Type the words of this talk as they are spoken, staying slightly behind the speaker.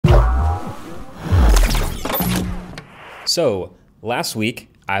So last week,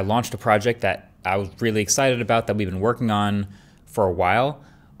 I launched a project that I was really excited about that we've been working on for a while,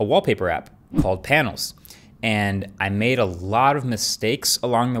 a wallpaper app called Panels. And I made a lot of mistakes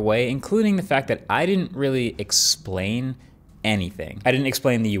along the way, including the fact that I didn't really explain anything. I didn't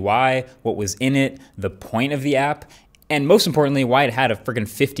explain the UI, what was in it, the point of the app, and most importantly, why it had a freaking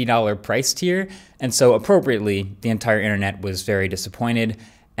 $50 price tier. And so appropriately, the entire internet was very disappointed,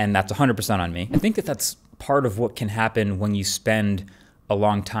 and that's 100% on me. I think that that's part of what can happen when you spend a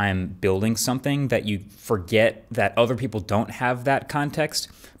long time building something, that you forget that other people don't have that context.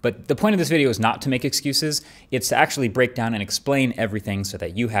 But the point of this video is not to make excuses. It's to actually break down and explain everything so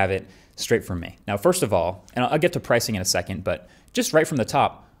that you have it straight from me. Now, first of all, and I'll get to pricing in a second, but just right from the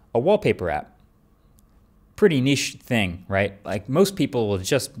top, a wallpaper app. Pretty niche thing, right? Like most people will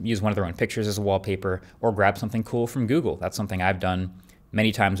just use one of their own pictures as a wallpaper or grab something cool from Google. That's something I've done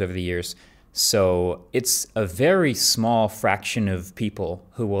many times over the years. So it's a very small fraction of people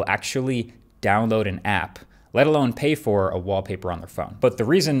who will actually download an app, let alone pay for a wallpaper on their phone. But the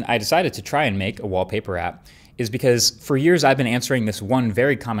reason I decided to try and make a wallpaper app is because for years I've been answering this one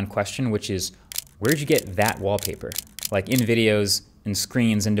very common question, which is, where'd you get that wallpaper? Like in videos and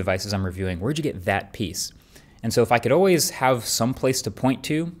screens and devices I'm reviewing, where'd you get that piece? And so if I could always have some place to point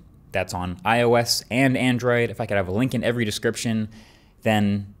to, that's on iOS and Android, if I could have a link in every description,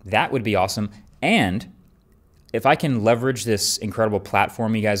 then that would be awesome. And if I can leverage this incredible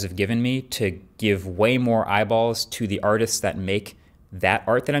platform you guys have given me to give way more eyeballs to the artists that make that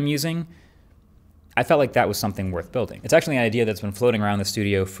art that I'm using, I felt like that was something worth building. It's actually an idea that's been floating around the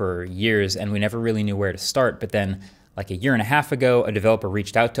studio for years, and we never really knew where to start. But then like a year and a half ago, a developer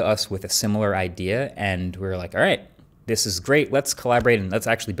reached out to us with a similar idea, and we were like, all right, this is great. Let's collaborate and let's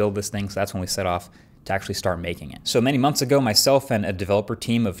actually build this thing. So that's when we set off to actually start making it. So many months ago, myself and a developer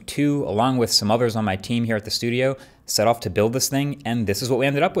team of 2, along with some others on my team here at the studio, set off to build this thing, and this is what we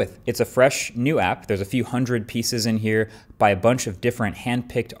ended up with. It's a fresh new app. There's a few hundred pieces in here by a bunch of different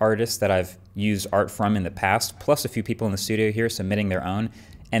hand-picked artists that I've used art from in the past, plus a few people in the studio here submitting their own.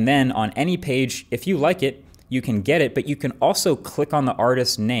 And then on any page, if you like it, you can get it, but you can also click on the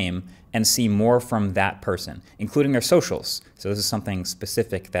artist's name and see more from that person, including their socials. So this is something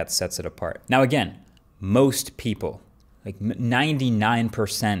specific that sets it apart. Now again, most people, like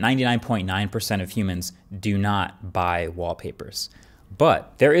 99.9% of humans do not buy wallpapers.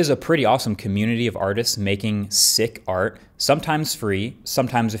 But there is a pretty awesome community of artists making sick art, sometimes free,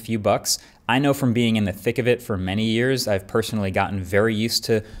 sometimes a few bucks. I know from being in the thick of it for many years, I've personally gotten very used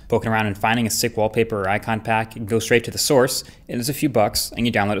to poking around and finding a sick wallpaper or icon pack. You can go straight to the source, and it's a few bucks, and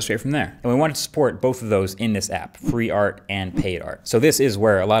you download it straight from there. And we wanted to support both of those in this app, free art and paid art. So this is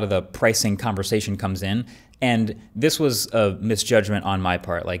where a lot of the pricing conversation comes in, and this was a misjudgment on my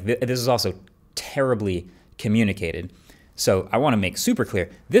part. Like this is also terribly communicated. So I want to make super clear,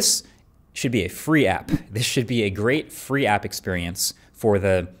 this should be a free app. This should be a great free app experience for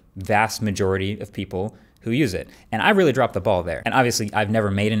the vast majority of people who use it. And I really dropped the ball there. And obviously I've never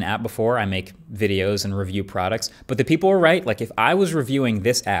made an app before. I make videos and review products, but the people were right. Like if I was reviewing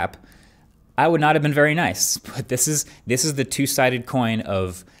this app, I would not have been very nice. But this is the two-sided coin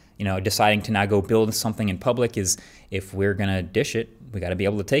of, you know, deciding to now go build something in public. Is if we're gonna dish it, we gotta be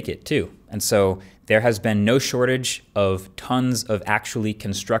able to take it too. And so there has been no shortage of tons of actually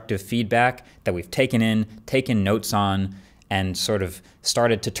constructive feedback that we've taken notes on, and sort of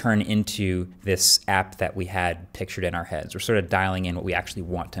started to turn into this app that we had pictured in our heads. We're sort of dialing in what we actually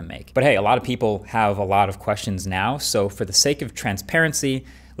want to make. But hey, a lot of people have a lot of questions now, so for the sake of transparency,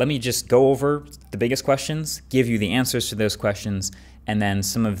 let me just go over the biggest questions, give you the answers to those questions, and then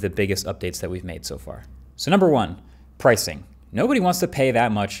some of the biggest updates that we've made so far. So number 1, pricing. Nobody wants to pay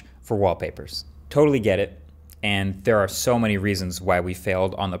that much for wallpapers. Totally get it, and there are so many reasons why we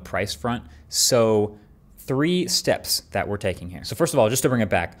failed on the price front. So 3 steps that we're taking here. So first of all, just to bring it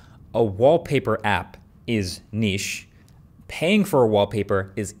back, a wallpaper app is niche. Paying for a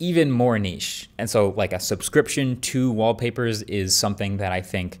wallpaper is even more niche. And so like a subscription to wallpapers is something that I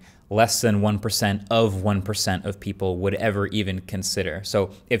think less than 1% of 1% of people would ever even consider. So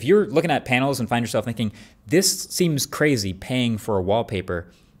if you're looking at Panels and find yourself thinking, this seems crazy paying for a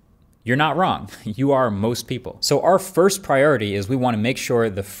wallpaper, you're not wrong. You are most people. So our first priority is we want to make sure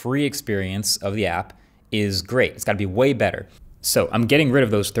the free experience of the app is great. It's got to be way better. So I'm getting rid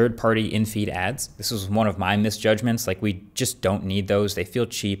of those third-party in-feed ads. This was one of my misjudgments. Like we just don't need those. They feel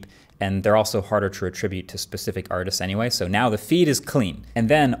cheap and they're also harder to attribute to specific artists anyway, so now the feed is clean. And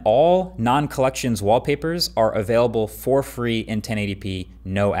then all non-collections wallpapers are available for free in 1080p,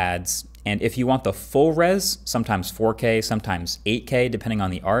 no ads. And if you want the full res, sometimes 4K, sometimes 8K, depending on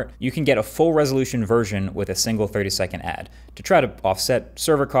the art, you can get a full resolution version with a single 30-second ad to try to offset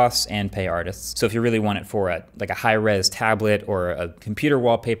server costs and pay artists. So if you really want it for like a high-res tablet or a computer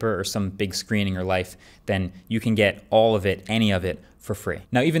wallpaper or some big screen in your life, then you can get all of it, any of it, for free.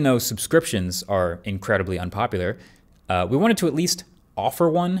 Now, even though subscriptions are incredibly unpopular, we wanted to at least offer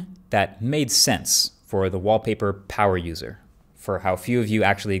one that made sense for the wallpaper power user, for how few of you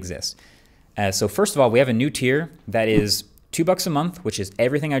actually exist. So first of all, we have a new tier that is $2 a month, which is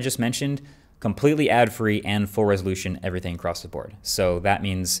everything I just mentioned, completely ad-free and full resolution, everything across the board. So that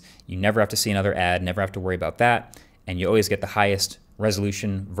means you never have to see another ad, never have to worry about that, and you always get the highest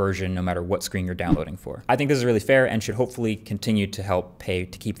resolution version no matter what screen you're downloading for. I think this is really fair and should hopefully continue to help pay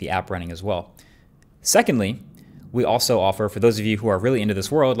to keep the app running as well. Secondly, we also offer, for those of you who are really into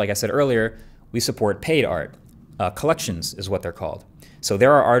this world, like I said earlier, we support paid art. Collections is what they're called. So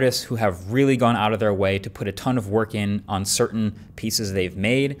there are artists who have really gone out of their way to put a ton of work in on certain pieces they've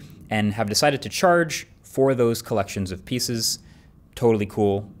made and have decided to charge for those collections of pieces. Totally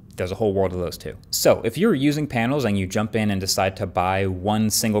cool. There's a whole world of those too. So if you're using Panels and you jump in and decide to buy one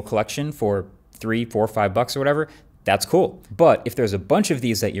single collection for $3, $4, $5 or whatever, that's cool. But if there's a bunch of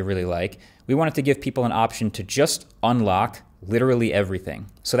these that you really like, we wanted to give people an option to just unlock literally everything.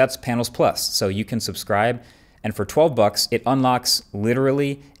 So that's Panels Plus. So you can subscribe, and for $12, it unlocks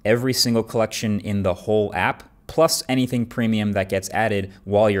literally every single collection in the whole app, plus anything premium that gets added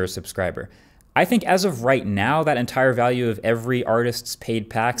while you're a subscriber. I think as of right now, that entire value of every artist's paid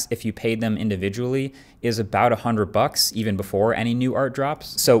packs, if you paid them individually, is about $100 even before any new art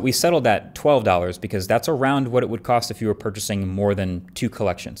drops. So we settled at $12 because that's around what it would cost if you were purchasing more than 2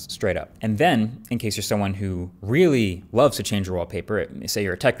 collections straight up. And then, in case you're someone who really loves to change your wallpaper, say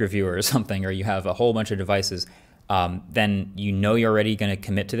you're a tech reviewer or something, or you have a whole bunch of devices, then you know you're already going to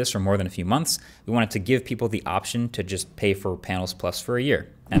commit to this for more than a few months. We wanted to give people the option to just pay for Panels Plus for a year.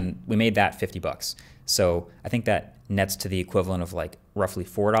 And we made that $50. So I think that nets to the equivalent of like roughly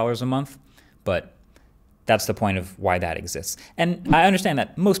 $4 a month, but that's the point of why that exists. And I understand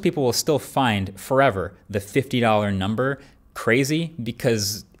that most people will still find forever the $50 number crazy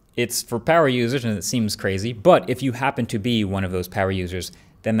because it's for power users and it seems crazy. But if you happen to be one of those power users,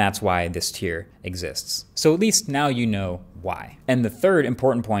 then that's why this tier exists. So at least now you know why. And the third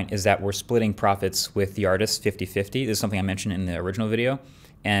important point is that we're splitting profits with the artists 50-50. This is something I mentioned in the original video.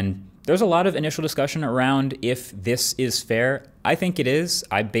 And there's a lot of initial discussion around if this is fair. I think it is.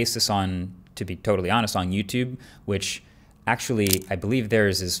 I base this on, to be totally honest, on YouTube, which actually I believe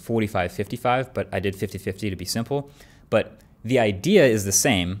theirs is 45-55, but I did 50-50 to be simple. But the idea is the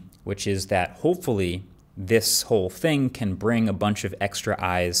same, which is that hopefully this whole thing can bring a bunch of extra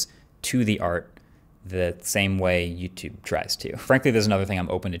eyes to the art the same way YouTube tries to. Frankly, there's another thing I'm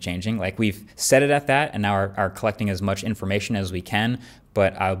open to changing. Like, we've set it at that and now are collecting as much information as we can,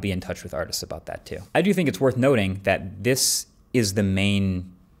 but I'll be in touch with artists about that too. I do think it's worth noting that this is the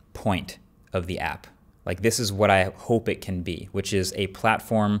main point of the app. Like, this is what I hope it can be, which is a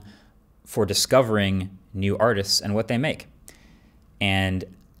platform for discovering new artists and what they make. And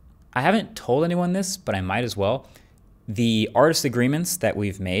I haven't told anyone this, but I might as well. The artist agreements that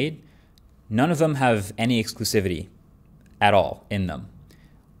we've made, none of them have any exclusivity at all in them,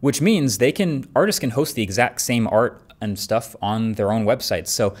 which means artists can host the exact same art and stuff on their own websites.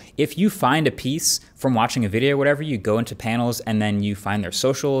 So if you find a piece from watching a video or whatever, you go into Panels and then you find their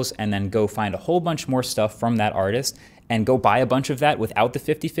socials and then go find a whole bunch more stuff from that artist and go buy a bunch of that without the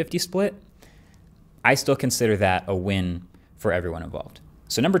 50-50 split, I still consider that a win for everyone involved.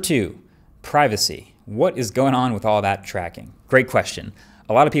 So number 2, privacy. What is going on with all that tracking? Great question.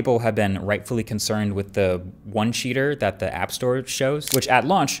 A lot of people have been rightfully concerned with the one cheater that the App Store shows, which at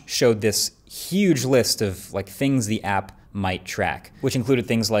launch showed this huge list of like things the app might track, which included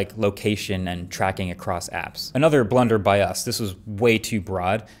things like location and tracking across apps. Another blunder by us. This was way too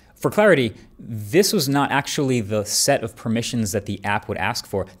broad. For clarity, this was not actually the set of permissions that the app would ask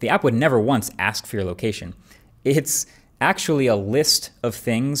for. The app would never once ask for your location. It's actually a list of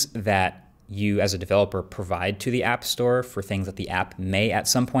things that you as a developer provide to the App Store for things that the app may at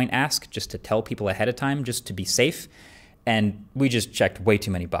some point ask, just to tell people ahead of time, just to be safe. And we just checked way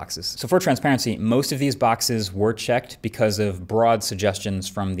too many boxes. So for transparency, most of these boxes were checked because of broad suggestions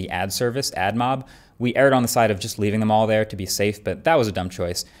from the ad service, AdMob. We erred on the side of just leaving them all there to be safe, but that was a dumb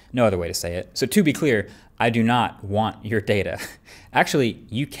choice. No other way to say it. So to be clear, I do not want your data. Actually,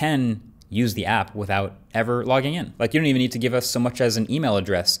 you can use the app without ever logging in. Like, you don't even need to give us so much as an email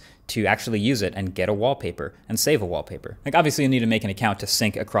address to actually use it and get a wallpaper and save a wallpaper. Like, obviously you need to make an account to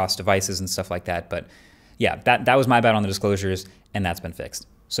sync across devices and stuff like that, but yeah, that was my bad on the disclosures, and that's been fixed.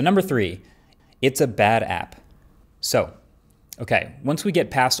 So number 3, it's a bad app. So, okay, once we get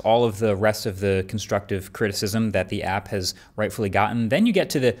past all of the rest of the constructive criticism that the app has rightfully gotten, then you get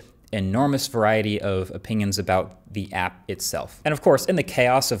to the enormous variety of opinions about the app itself. And of course, in the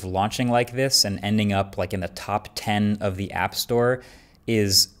chaos of launching like this and ending up like in the top 10 of the App Store,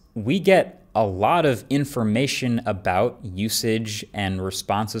 is we get a lot of information about usage and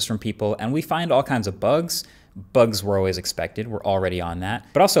responses from people, and we find all kinds of bugs. Bugs were always expected, we're already on that.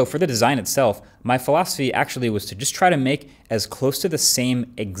 But also for the design itself, my philosophy actually was to just try to make as close to the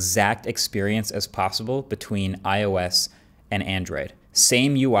same exact experience as possible between iOS and Android.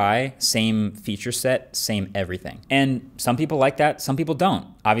 Same UI, same feature set, same everything. And some people like that, some people don't.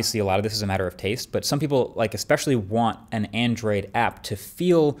 Obviously a lot of this is a matter of taste, but some people like especially want an Android app to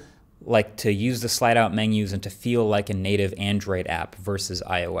feel like, to use the slide out menus and to feel like a native Android app versus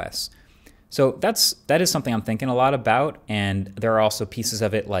iOS. So that is something I'm thinking a lot about, and there are also pieces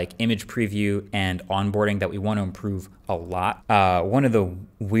of it like image preview and onboarding that we want to improve a lot. One of the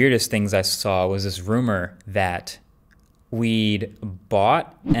weirdest things I saw was this rumor that we'd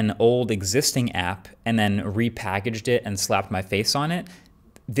bought an old existing app and then repackaged it and slapped my face on it.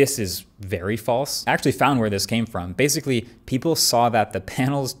 This is very false. I actually found where this came from. Basically, people saw that the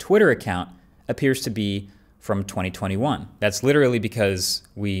panel's Twitter account appears to be from 2021. That's literally because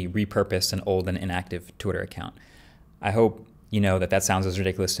we repurposed an old and inactive Twitter account. I hope you know that that sounds as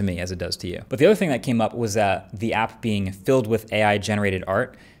ridiculous to me as it does to you. But the other thing that came up was the app being filled with AI-generated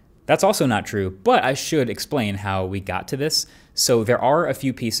art. That's also not true, but I should explain how we got to this. So there are a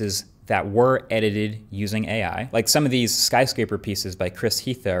few pieces that were edited using AI. Like some of these skyscraper pieces by Chris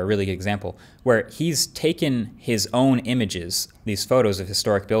Heath are a really good example, where he's taken his own images, these photos of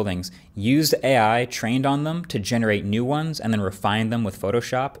historic buildings, used AI, trained on them to generate new ones, and then refined them with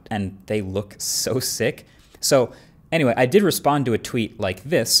Photoshop, and they look so sick. So anyway, I did respond to a tweet like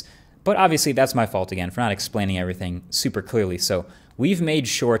this, but obviously that's my fault again for not explaining everything super clearly. So we've made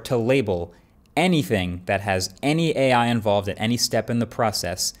sure to label anything that has any AI involved at any step in the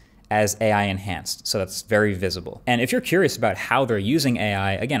process as AI enhanced, so that's very visible. And if you're curious about how they're using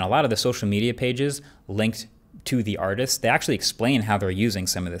AI, again, a lot of the social media pages linked to the artists, they actually explain how they're using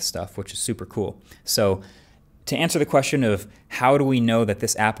some of this stuff, which is super cool. So to answer the question of how do we know that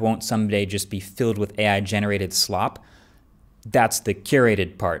this app won't someday just be filled with AI-generated slop, that's the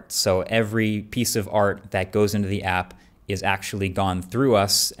curated part. So every piece of art that goes into the app is actually gone through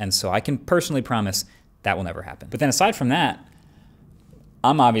us, and so I can personally promise that will never happen. But then aside from that,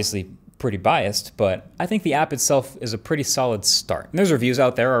 I'm obviously pretty biased, but I think the app itself is a pretty solid start. And there's reviews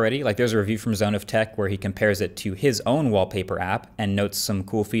out there already, like there's a review from Zone of Tech where he compares it to his own wallpaper app and notes some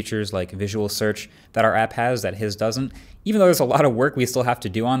cool features like visual search that our app has that his doesn't. Even though there's a lot of work we still have to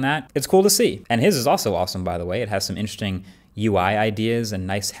do on that, it's cool to see. And his is also awesome, by the way. It has some interesting UI ideas and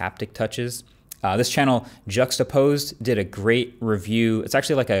nice haptic touches. This channel, Juxtaposed, did a great review. It's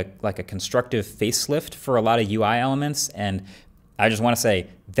actually like a constructive facelift for a lot of UI elements, and I just want to say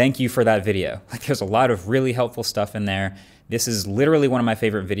thank you for that video. Like, there's a lot of really helpful stuff in there. This is literally one of my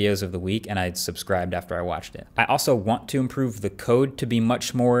favorite videos of the week, and I subscribed after I watched it. I also want to improve the code to be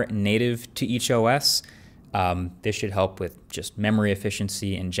much more native to each OS. This should help with just memory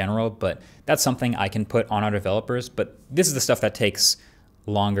efficiency in general, but that's something I can put on our developers. But this is the stuff that takes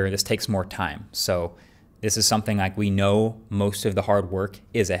longer. This takes more time. So this is something like we know most of the hard work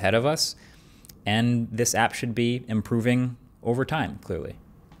is ahead of us, and this app should be improving over time, clearly.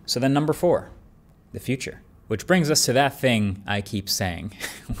 So then number 4, the future. Which brings us to that thing I keep saying,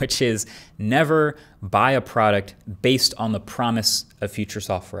 which is never buy a product based on the promise of future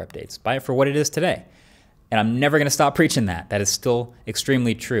software updates. Buy it for what it is today. And I'm never gonna stop preaching that. That is still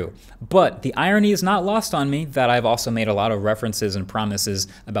extremely true. But the irony is not lost on me that I've also made a lot of references and promises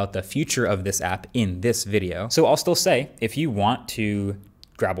about the future of this app in this video. So I'll still say, if you want to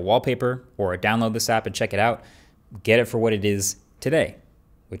grab a wallpaper or download this app and check it out, get it for what it is today,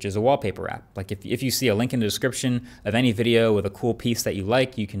 which is a wallpaper app. Like if you see a link in the description of any video with a cool piece that you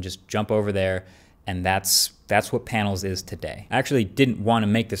like, you can just jump over there, and that's what Panels is today. I actually didn't want to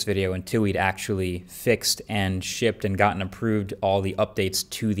make this video until we'd actually fixed and shipped and gotten approved all the updates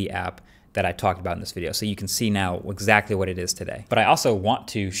to the app that I talked about in this video. So you can see now exactly what it is today. But I also want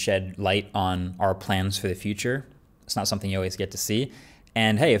to shed light on our plans for the future. It's not something you always get to see.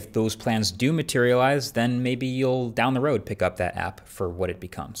 And hey, if those plans do materialize, then maybe you'll down the road pick up that app for what it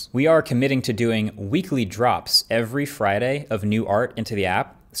becomes. We are committing to doing weekly drops every Friday of new art into the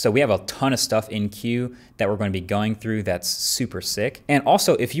app. So we have a ton of stuff in queue that we're going to be going through that's super sick. And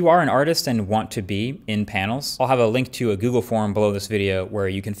also, if you are an artist and want to be in panels, I'll have a link to a Google form below this video where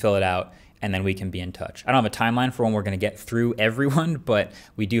you can fill it out and then we can be in touch. I don't have a timeline for when we're gonna get through everyone, but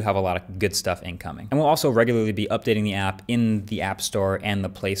we do have a lot of good stuff incoming. And we'll also regularly be updating the app in the App Store and the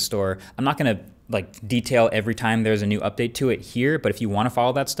Play Store. I'm not gonna like detail every time there's a new update to it here, but if you wanna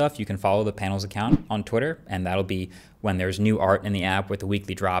follow that stuff, you can follow the Panels account on Twitter, and that'll be when there's new art in the app with the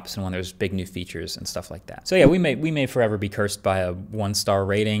weekly drops and when there's big new features and stuff like that. So yeah, we may forever be cursed by a 1-star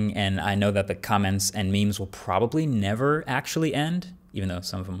rating, and I know that the comments and memes will probably never actually end, even though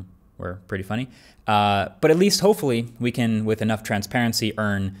some of them were pretty funny. But at least hopefully we can, with enough transparency,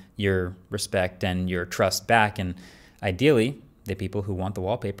 earn your respect and your trust back. And ideally, the people who want the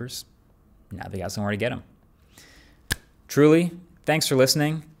wallpapers, now they got somewhere to get them. Truly, thanks for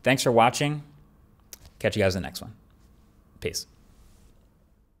listening. Thanks for watching. Catch you guys in the next one. Peace.